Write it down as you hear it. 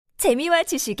재미와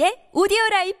지식의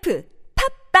오디오라이프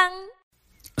팝빵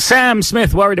Sam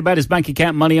Smith worried about his bank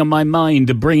account money on my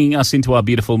mind, bringing us into our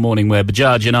beautiful morning where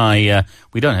Bajaj and I,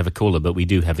 we don't have a caller, but we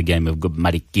do have a game of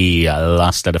끝말잇기,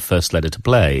 last letter, first letter to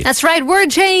play. That's right. Word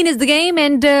chain is the game,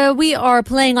 and we are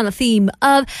playing on the theme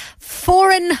of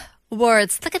foreign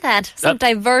words. Look at that. Some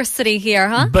diversity here,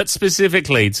 huh? But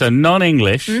specifically, so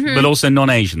non-English, but also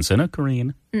non-Asian, so no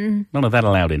Korean. None of that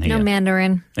allowed in here. No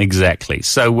Mandarin. Exactly.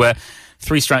 So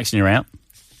 3 strikes and you're out.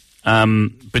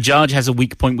 Bajaj has a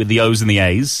weak point with the O's and the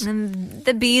A's. And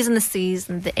the B's and the C's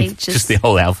and the H's. Just the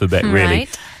whole alphabet, really.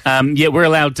 Right. Yeah, we're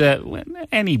allowed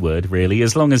any word, really,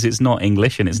 as long as it's not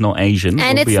English and it's not Asian.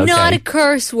 And we'll it's be okay. not a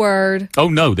curse word. Oh,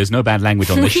 no, there's no bad language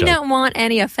on this We show. don't want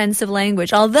any offensive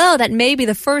language, although that may be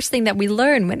the first thing that we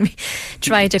learn when we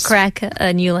try to crack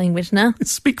a new language, no?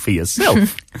 Speak for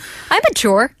yourself. I'm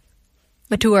mature.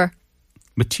 Mature.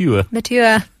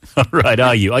 All right,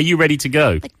 are you? Are you ready to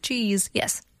go? Like cheese,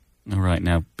 yes. All right,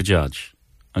 now, Bajaj,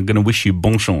 I'm going to wish you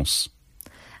bon chance.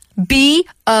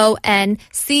 Bonchannn.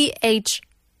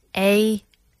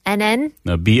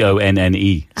 No,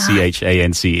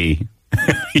 Bonnenchance. You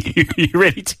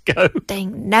ready to go?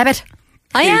 Dang nabbit.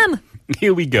 I am.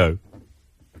 Here we go.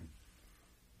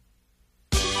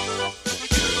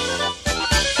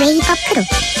 웨이크업 크루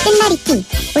끝말잇기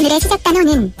오늘의 시작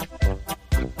단어는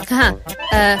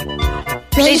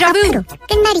웨이크업 크루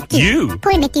끝말잇기 You.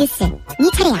 폴 매튜스 네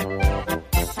차례야.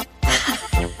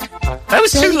 That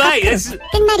was too 웨이크업 late. 크루 It's-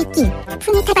 끝말잇기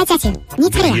푸니타 바자즈 네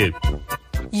차례야.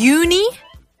 Uni?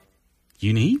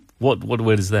 Uni? What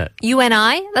word is that?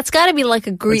 UNI? That's got to be like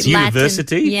a Greek It's Latin.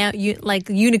 university? Yeah, like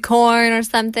unicorn or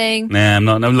something. Nah, I'm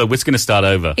not. No, look, we're just going to start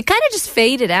over. It kind of just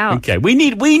faded out. Okay, we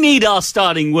need our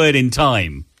starting word in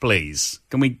time, please.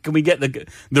 Can we get the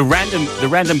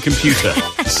random computer? Okay.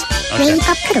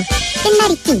 웨이크업 크루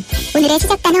끝말잇기 오늘의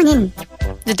시작 단어는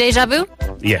The deja vu?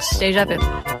 Yes. Deja vu.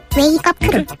 웨이크업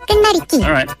크루 끝말잇기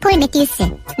Alright. 폴 매튜스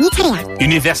네 차례야.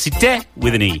 Université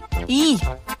with an E. E.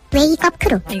 웨이크업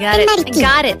크루 I got it. 끝말잇기 I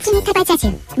got it. 푸니타 바자즈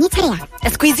네 차례야.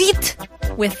 Exquisite.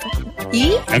 With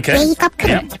E? Okay. 웨이크업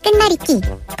크루 Yeah. 끝말잇기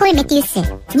폴 매튜스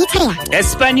네 차례야.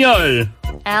 Espagnol.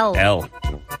 L. L.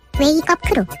 웨이크업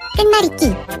크루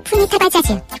끝말잇기 푸니타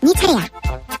바자즈 네 차례야.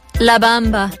 La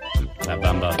Bamba. La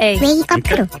Bamba. A. 웨이크업 Okay.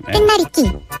 크루 끝말잇기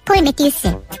폴 매튜스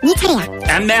네 차례야.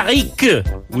 Amérique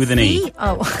with an E.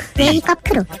 Oh. 웨이크업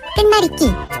크루 끝말잇기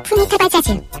푸니타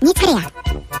바자즈 네 차례야.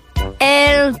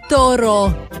 El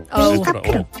Toro. Oh. 웨이크업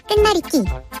크루 끝말잇기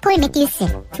폴 매튜스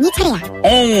네 차례야.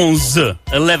 11.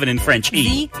 11 in French.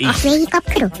 E. Z. E. 웨이크업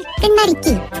크루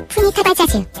끝말잇기 푸니타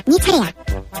바자즈 네 차례야.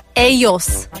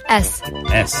 Ellos. S.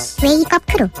 S. 웨이크업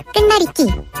크루 끝말잇기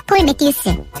폴 매튜스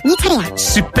네 차례야.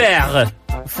 Super.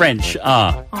 French.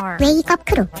 R. R. 웨이크업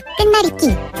크루 끝말잇기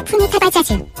푸니타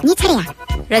바자즈 네 차례야.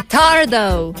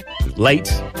 Retardo.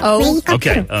 Late. O. 웨이크업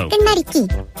Okay, 크루 oh. 끝말잇기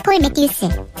폴 매튜스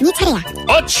네 차례야.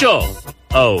 8.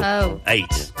 Oh. Oh. 8.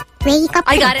 웨이크업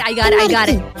I 크루 got it, I got it, I got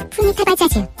it. 끝말잇기 푸니타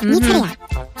바자즈 네 차례야.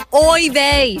 Oy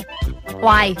vey.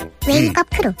 Y. 웨이크업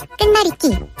크루 끝말잇기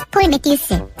폴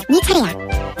매튜스 네 차례야.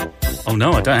 Oh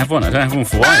no, I don't have one. I don't have one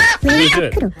for why. Let me do 웨이크업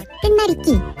it. 크루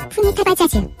끝말잇기 푸니타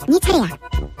바자즈 네 차례야.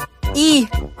 E.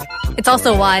 It's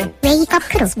also Y. 웨이크업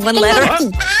크루 one letter.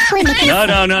 끝말잇기 폴 매튜스 No.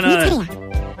 네 차례야.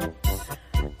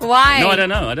 Y. No, I don't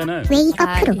know.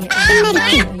 웨이크업 크루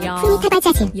끝말잇기 푸니타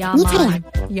바자즈 네 차례야.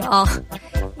 야.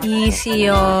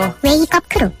 Easier. 웨이크업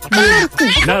크루 끝말잇기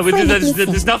No, 폴 there's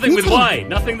매튜스 nothing 네 with 차례야. Y.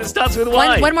 Nothing that starts with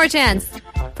Y. One more chance.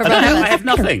 For I don't both have, of I us. have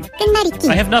nothing. 끝말잇기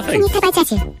I have nothing. 푸니타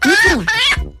바자즈 네 차례야.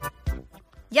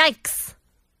 Yikes.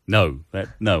 No,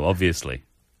 obviously.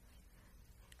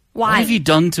 What Why? have you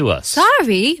done to us?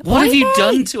 Sorry. What have you Why?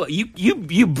 done to us?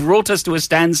 You brought us to a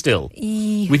standstill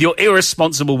with your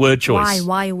irresponsible word choice.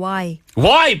 Why? Why,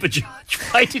 Bajaj?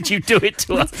 Why did you do it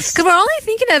to us? Because we're only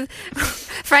thinking of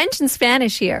French and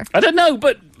Spanish here. I don't know,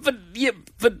 but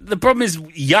the problem is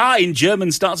ja in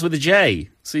German starts with a J,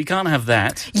 so you can't have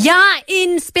that. Yeah,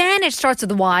 in Spanish starts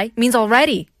with a Y. Means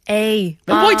already. A.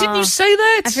 Then why didn't you say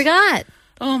that? I forgot.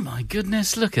 Oh my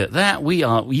goodness! Look at that. We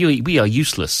are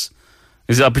useless.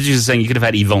 Is our producer saying you could have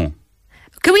had Yvonne?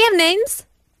 Could we have names?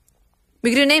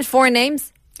 We could do names, foreign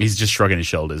names. He's just shrugging his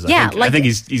shoulders. Yeah, I think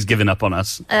he's given up on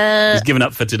us. He's given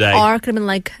up for today. Or could have been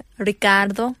like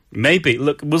Ricardo. Maybe.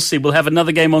 Look, we'll see. We'll have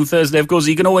another game on Thursday, of course.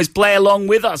 You can always play along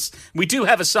with us. We do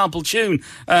have a sample tune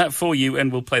for you,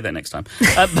 and we'll play that next time.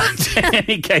 But in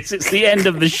any case, it's the end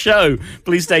of the show.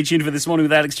 Please stay tuned for This Morning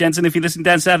with Alex Jensen. If you're listening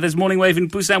down south, there's Morning Wave in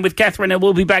Busan with Catherine, and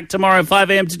we'll be back tomorrow at 5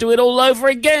 a.m. to do it all over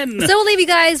again. So we'll leave you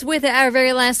guys with our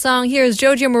very last song. Here's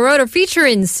Jojo Moroder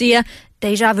featuring Sia.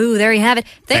 Deja Vu. There you have it.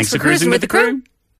 Thanks for cruising with the crew.